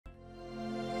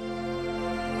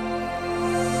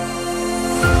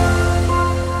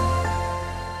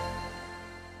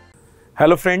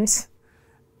Hello friends,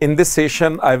 in this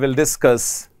session I will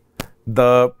discuss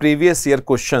the previous year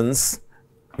questions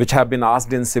which have been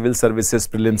asked in Civil Services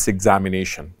Prelims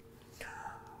examination.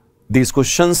 These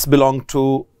questions belong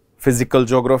to physical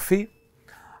geography,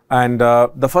 and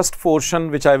the first portion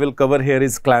which I will cover here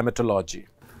is climatology.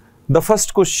 The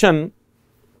first question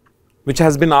which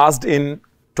has been asked in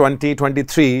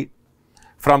 2023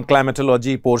 from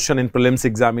climatology portion in prelims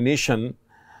examination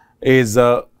is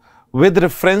with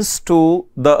reference to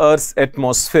the Earth's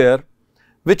atmosphere,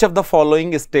 which of the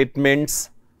following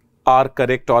statements are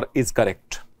correct or is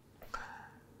correct?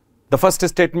 The first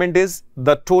statement is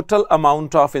the total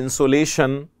amount of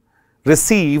insolation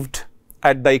received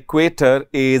at the equator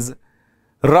is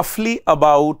roughly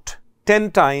about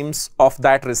 10 times of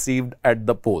that received at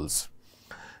the poles.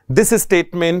 This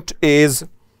statement is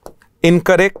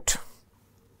incorrect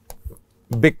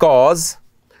because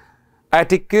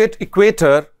at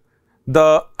equator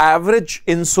the average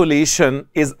insolation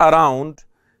is around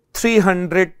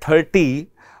 330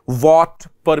 watt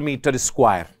per meter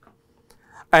square,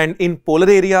 and in polar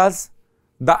areas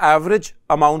the average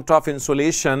amount of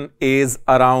insolation is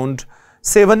around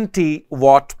 70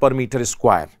 watt per meter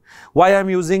square. Why I am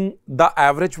using the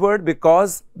average word?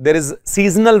 Because there is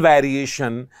seasonal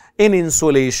variation in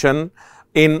insolation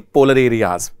in polar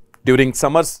areas. During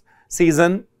summer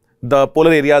season, the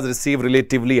polar areas receive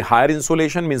relatively higher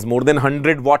insolation, means more than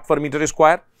 100 watt per meter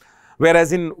square,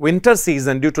 whereas in winter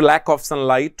season, due to lack of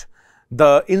sunlight,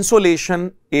 the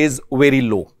insolation is very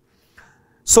low.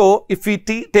 So if we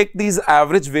take these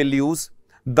average values,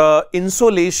 the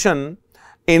insolation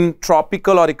in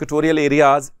tropical or equatorial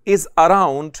areas is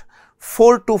around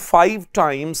 4 to 5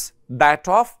 times that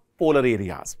of polar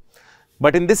areas.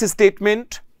 But in this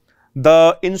statement,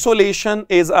 the insolation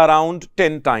is around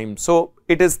 10 times. So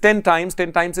it is 10 times.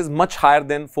 10 times is much higher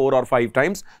than 4 or 5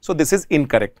 times. So this is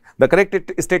incorrect. The correct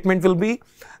statement will be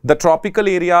the tropical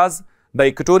areas, the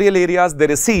equatorial areas, they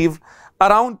receive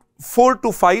around 4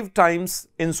 to 5 times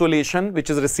insolation which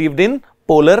is received in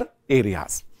polar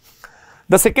areas.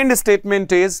 The second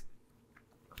statement is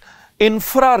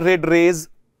infrared rays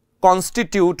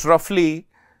constitute roughly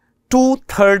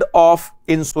 2/3 of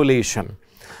insolation.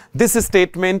 This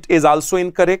statement is also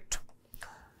incorrect.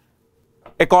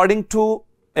 According to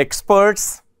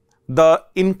experts, the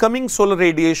incoming solar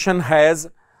radiation has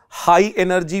high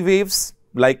energy waves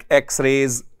like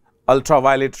X-rays,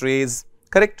 ultraviolet rays,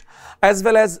 correct, as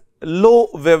well as low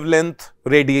wavelength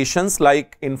radiations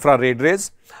like infrared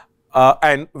rays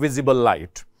and visible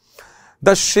light.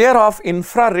 The share of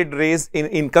infrared rays in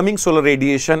incoming solar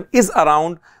radiation is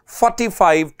around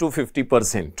 45 to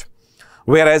 50%,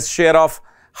 whereas share of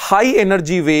high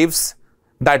energy waves,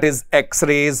 that is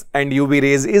X-rays and UV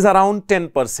rays, is around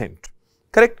 10%,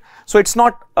 correct. So it's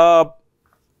not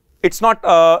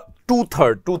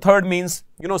 2/3. 2/3 means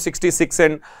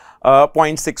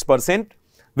 66.6%,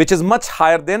 which is much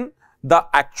higher than the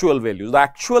actual values. The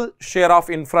actual share of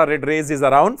infrared rays is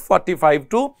around 45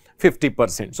 to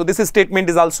 50%. So this statement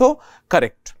is also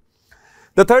correct.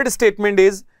 The third statement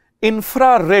is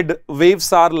infrared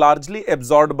waves are largely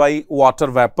absorbed by water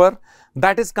vapor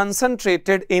that is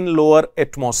concentrated in lower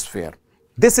atmosphere.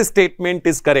 This statement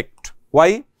is correct.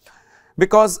 Why?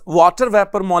 Because water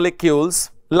vapor molecules,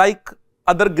 like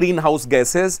other greenhouse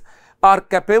gases, are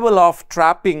capable of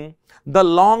trapping the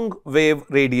long wave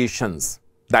radiations,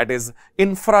 that is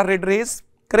infrared rays,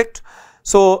 correct.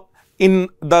 So in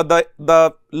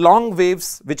the long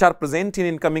waves which are present in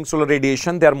incoming solar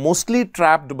radiation, they are mostly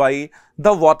trapped by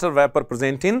the water vapor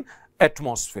present in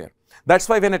atmosphere. That's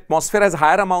why when atmosphere has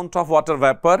higher amount of water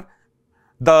vapor,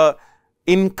 the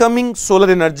incoming solar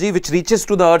energy which reaches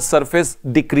to the Earth's surface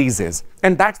decreases,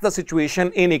 and that's the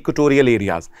situation in equatorial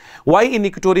areas. Why in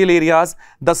equatorial areas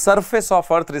the surface of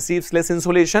Earth receives less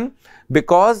insolation?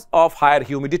 Because of higher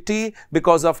humidity,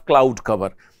 because of cloud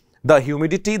cover. The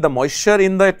humidity, the moisture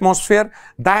in the atmosphere,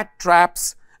 that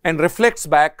traps and reflects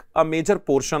back a major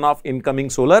portion of incoming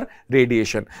solar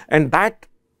radiation, and that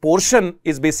portion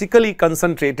is basically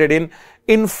concentrated in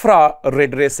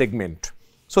infrared ray segment.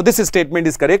 So this statement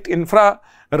is correct.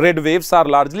 Infrared waves are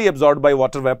largely absorbed by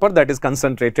water vapor that is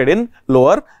concentrated in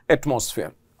lower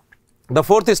atmosphere. The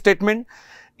fourth statement,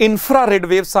 infrared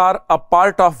waves are a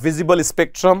part of visible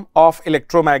spectrum of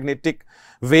electromagnetic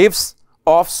waves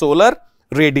of solar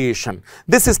radiation.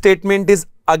 This statement is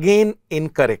again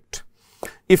incorrect.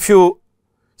 If you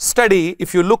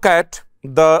look at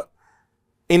the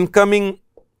incoming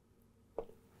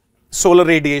solar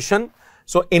radiation,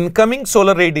 so incoming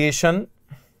solar radiation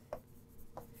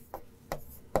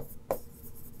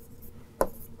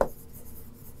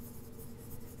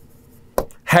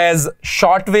has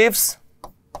short waves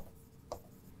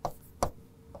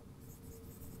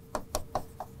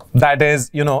that is,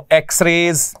 you know,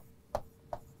 X-rays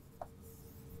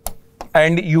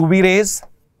and UV rays.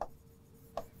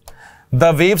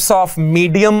 The waves of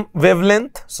medium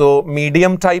wavelength, so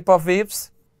medium type of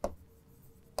waves,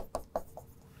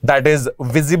 that is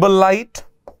visible light.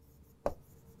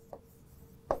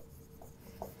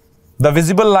 The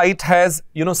visible light has,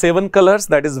 you know, 7 colors,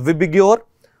 that is vibgyor,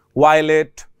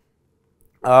 violet,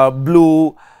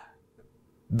 blue,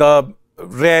 the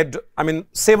red, I mean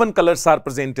 7 colors are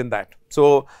present in that.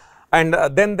 So, and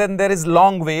then there is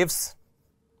long waves.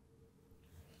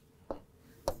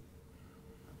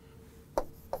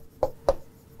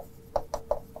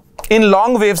 In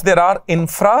long waves, there are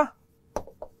infrared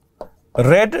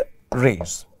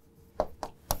rays.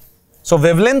 So,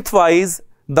 wavelength wise,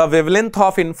 the wavelength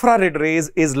of infrared rays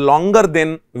is longer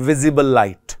than visible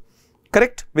light.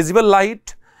 Correct? Visible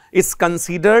light is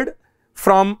considered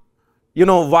from, you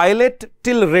know, violet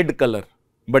till red color.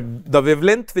 But the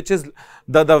wavelength, which is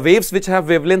the waves which have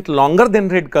wavelength longer than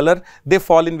red color, they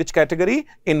fall in which category?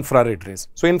 Infrared rays.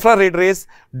 So, infrared rays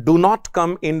do not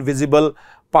come in visible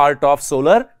part of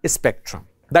solar spectrum.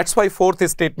 That's why fourth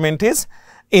statement is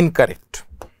incorrect.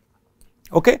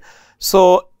 Okay.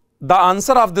 So, the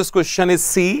answer of this question is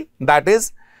C, that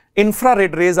is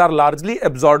infrared rays are largely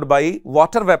absorbed by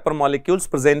water vapor molecules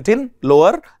present in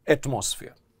lower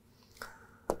atmosphere.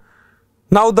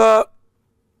 Now, the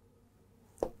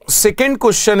second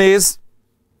question is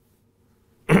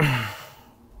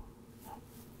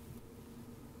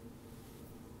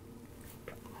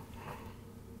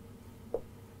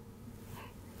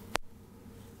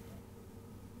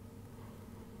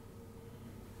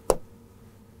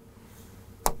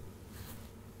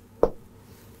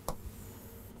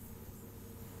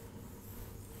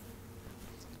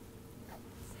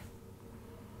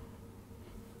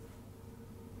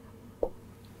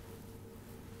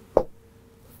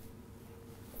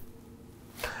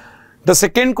the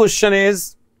second question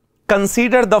is,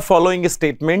 consider the following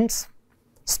statements.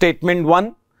 Statement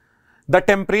 1, the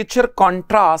temperature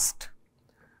contrast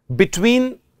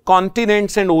between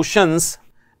continents and oceans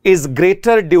is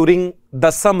greater during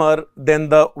the summer than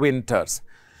the winters.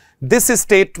 This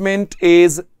statement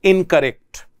is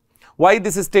incorrect. Why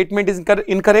this statement is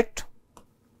incorrect?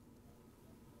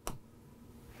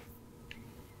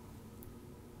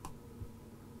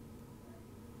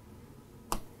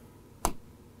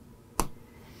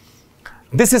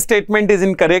 This statement is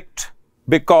incorrect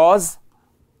because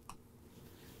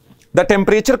the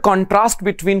temperature contrast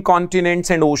between continents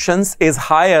and oceans is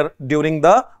higher during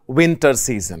the winter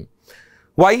season.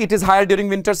 Why it is higher during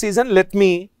winter season? Let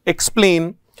me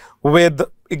explain with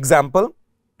example.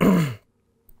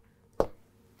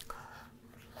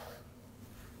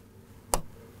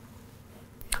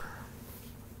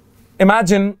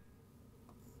 Imagine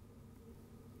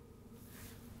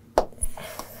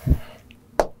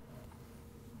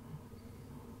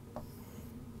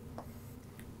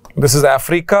this is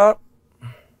Africa.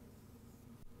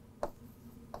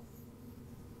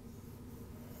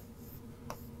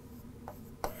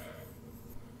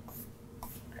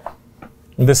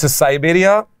 This is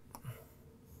Siberia.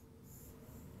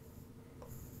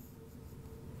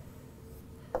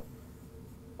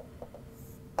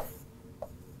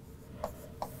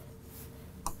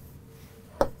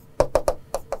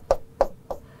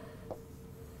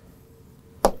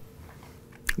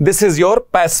 This is your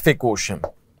Pacific Ocean.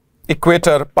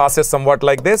 Equator passes somewhat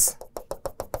like this.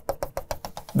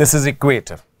 This is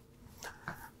equator.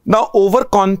 Now, over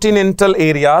continental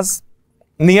areas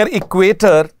near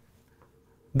equator,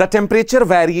 the temperature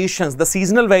variations, the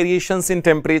seasonal variations in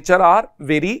temperature are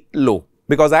very low,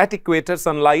 because at equator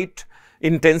sunlight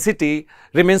intensity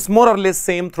remains more or less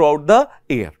same throughout the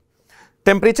year.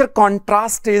 Temperature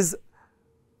contrast is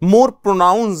more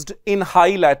pronounced in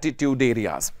high latitude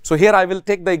areas. So, here I will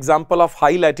take the example of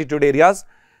high latitude areas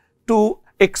to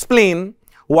explain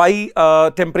why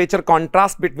temperature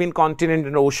contrast between continent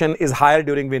and ocean is higher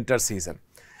during winter season.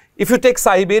 If you take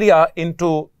Siberia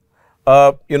into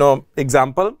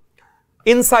example,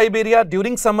 in Siberia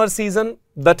during summer season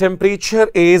the temperature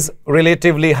is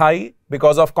relatively high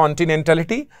because of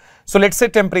continentality. So, let us say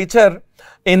temperature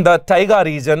in the taiga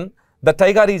region. The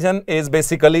taiga region is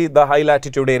basically the high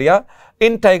latitude area.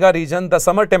 In taiga region, the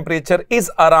summer temperature is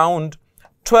around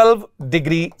 12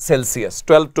 degree Celsius,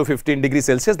 12 to 15 degrees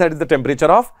Celsius. That is the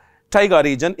temperature of taiga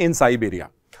region in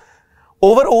Siberia.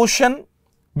 Over ocean,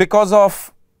 because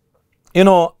of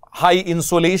high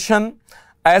insolation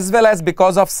as well as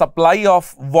because of supply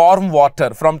of warm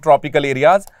water from tropical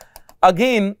areas,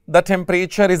 again the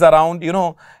temperature is around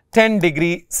 10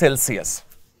 degree Celsius.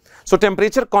 So,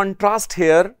 temperature contrast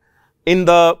here in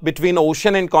the between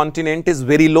ocean and continent is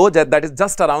very low, that is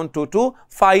just around 2 to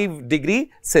 5 degrees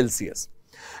Celsius.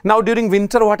 Now during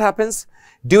winter what happens?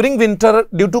 During winter,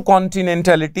 due to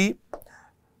continentality,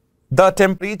 the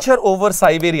temperature over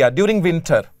Siberia during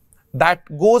winter that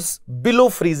goes below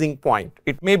freezing point.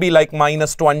 It may be like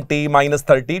 -20,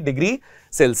 -30 degrees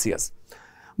Celsius.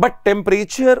 But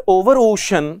temperature over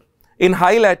ocean in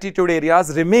high latitude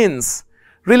areas remains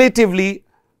relatively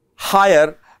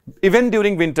higher even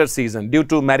during winter season due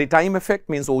to maritime effect,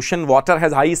 means ocean water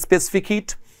has high specific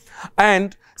heat.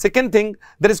 And second thing,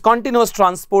 there is continuous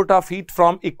transport of heat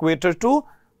from equator to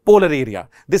polar area.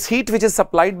 This heat which is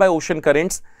supplied by ocean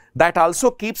currents, that also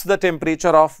keeps the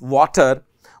temperature of water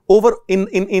over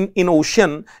in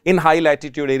ocean in high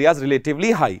latitude areas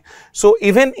relatively high. So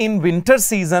even in winter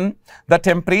season, the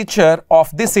temperature of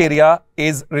this area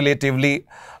is relatively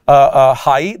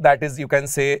high, that is you can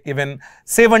say even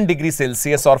 7 degrees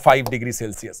Celsius or 5 degrees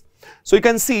Celsius. So you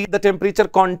can see the temperature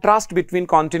contrast between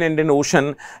continent and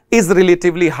ocean is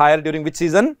relatively higher during which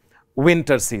season?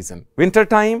 Winter season. Winter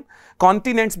time,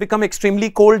 continents become extremely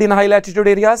cold in high latitude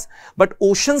areas, but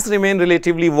oceans remain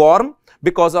relatively warm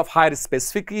because of higher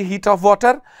specific heat of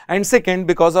water, and second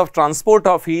because of transport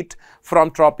of heat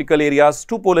from tropical areas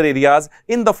to polar areas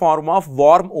in the form of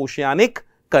warm oceanic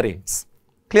currents.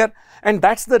 Clear? And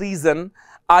that's the reason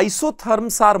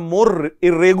isotherms are more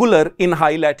irregular in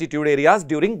high latitude areas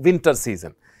during winter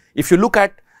season. If you look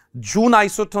at June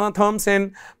isotherms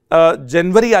and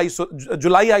July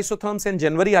isotherms and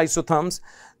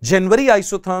January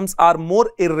isotherms are more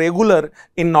irregular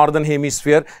in northern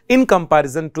hemisphere in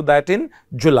comparison to that in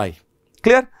July.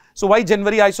 Clear? So why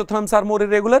January isotherms are more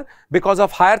irregular? Because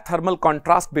of higher thermal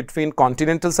contrast between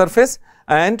continental surface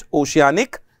and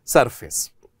oceanic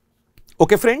surface.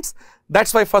 Okay friends,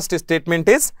 that's why first statement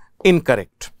is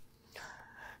incorrect.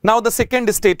 Now the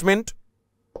second statement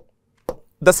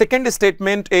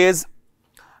is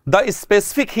the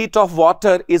specific heat of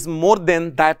water is more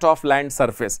than that of land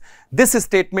surface. This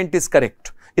statement is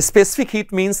correct. Specific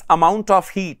heat means amount of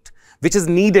heat which is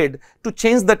needed to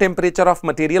change the temperature of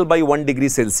material by 1 degree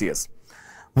Celsius.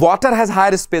 Water has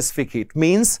higher specific heat,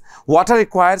 means water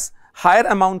requires higher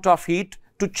amount of heat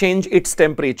to change its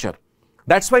temperature.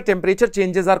 That's why temperature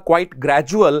changes are quite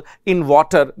gradual in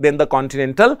water than the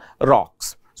continental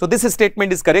rocks. So this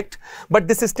statement is correct, but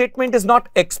this statement is not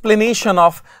explanation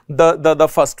of the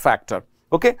first factor,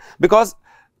 okay? Because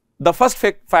the first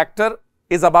factor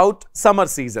is about summer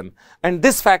season, and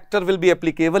this factor will be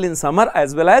applicable in summer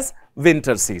as well as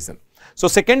winter season. So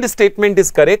second statement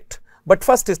is correct, but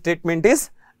first statement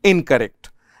is incorrect,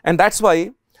 and that's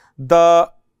why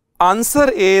the answer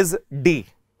is D.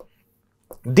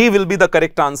 D will be the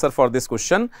correct answer for this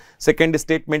question. Second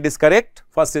statement is correct,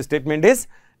 first statement is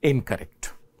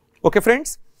incorrect. Okay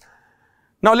friends,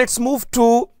 now let's move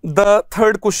to the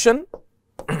third question.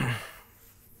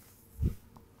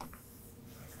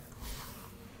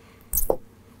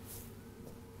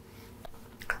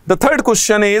 The third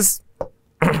question is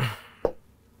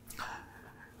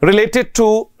related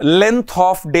to length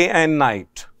of day and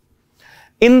night.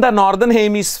 In the northern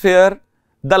hemisphere,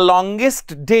 the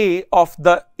longest day of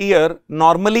the year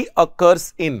normally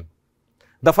occurs in,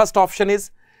 the first option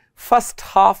is first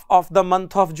half of the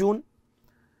month of June,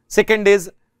 second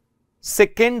is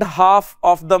second half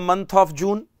of the month of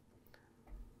June,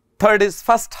 third is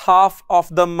first half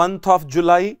of the month of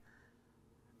July,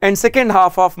 and second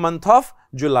half of month of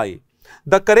July.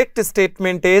 The correct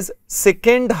statement is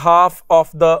second half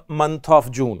of the month of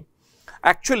June.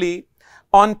 Actually,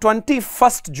 on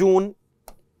 21st June,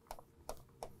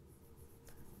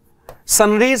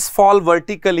 sun rays fall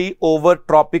vertically over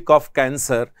Tropic of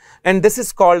Cancer, and this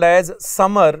is called as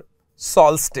summer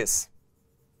solstice.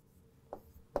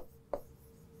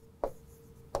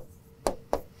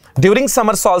 During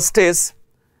summer solstice,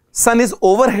 sun is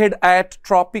overhead at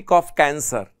Tropic of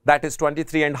Cancer, that is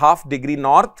 23.5 degree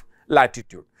north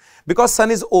latitude. Because sun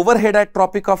is overhead at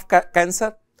Tropic of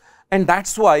Cancer, and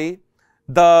that's why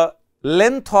the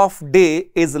length of day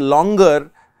is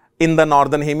longer in the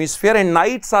northern hemisphere and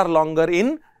nights are longer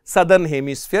in southern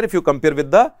hemisphere if you compare with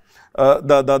the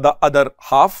other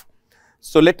half.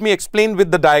 So let me explain with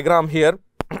the diagram here.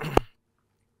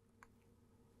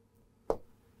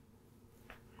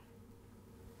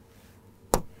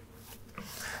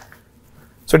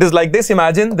 So it is like this.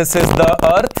 Imagine this is the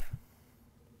earth,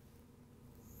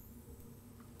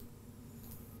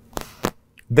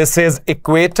 this is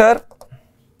equator,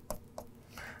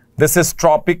 this is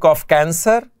Tropic of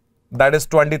Cancer, that is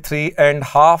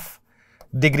 23.5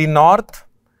 degree north.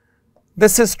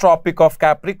 This is Tropic of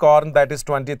Capricorn, that is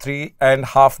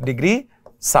 23.5 degree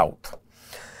south.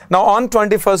 Now on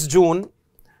 21st June,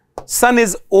 sun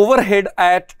is overhead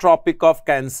at Tropic of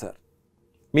Cancer.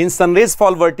 Means sun rays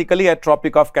fall vertically at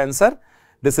Tropic of Cancer.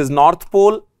 This is North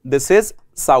Pole, this is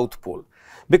South Pole.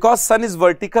 Because sun is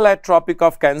vertical at Tropic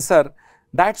of Cancer,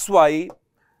 that's why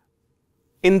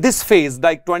in this phase,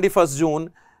 like 21st June,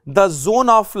 the zone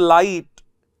of light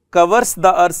covers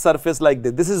the Earth's surface like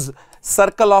this. This is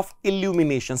circle of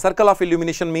illumination. Circle of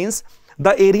illumination means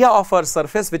the area of Earth's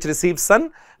surface which receives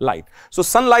sunlight. So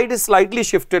sunlight is slightly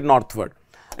shifted northward.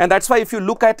 And that's why if you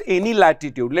look at any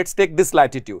latitude, let's take this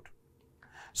latitude.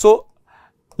 So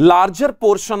larger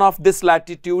portion of this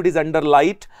latitude is under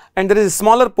light and there is a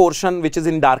smaller portion which is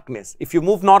in darkness. If you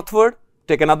move northward,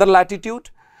 take another latitude.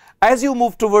 As you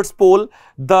move towards pole,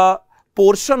 the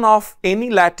portion of any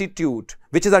latitude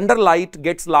which is under light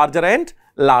gets larger and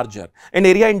larger, and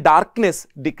area in darkness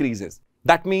decreases.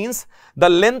 That means the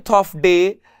length of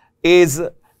day is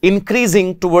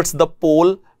increasing towards the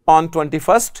pole on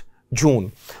 21st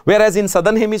June. Whereas in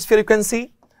southern hemisphere you can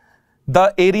see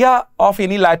the area of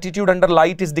any latitude under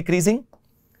light is decreasing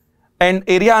and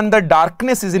area under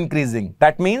darkness is increasing.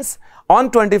 That means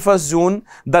on 21st June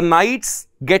the nights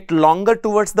get longer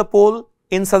towards the pole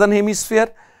in southern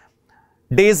hemisphere,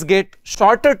 days get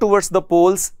shorter towards the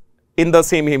poles in the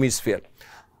same hemisphere.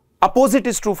 Opposite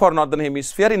is true for northern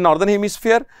hemisphere. In northern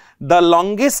hemisphere, the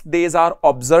longest days are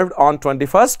observed on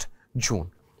 21st June.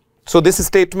 So this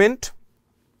statement,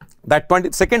 that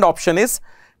second option is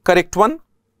correct one.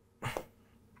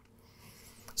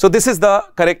 So this is the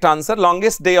correct answer.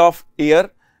 Longest day of year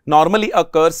normally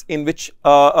occurs in which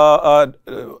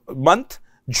month?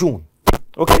 June.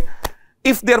 Okay.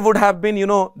 If there would have been,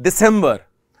 December,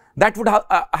 that would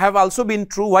have also been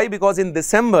true. Why? Because in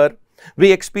December,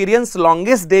 we experience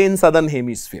longest day in southern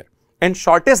hemisphere and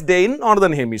shortest day in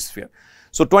northern hemisphere.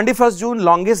 So 21st June,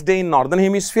 longest day in northern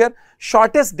hemisphere,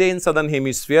 shortest day in southern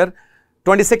hemisphere.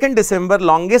 22nd December,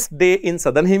 longest day in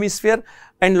southern hemisphere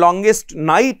and longest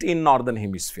night in northern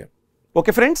hemisphere.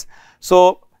 Okay friends.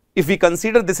 So if we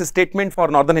consider this statement for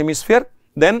northern hemisphere,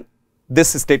 then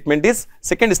this statement is,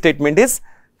 second statement is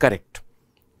correct.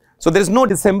 So there is no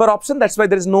December option, that's why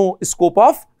there is no scope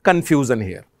of confusion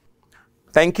here.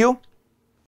 Thank you.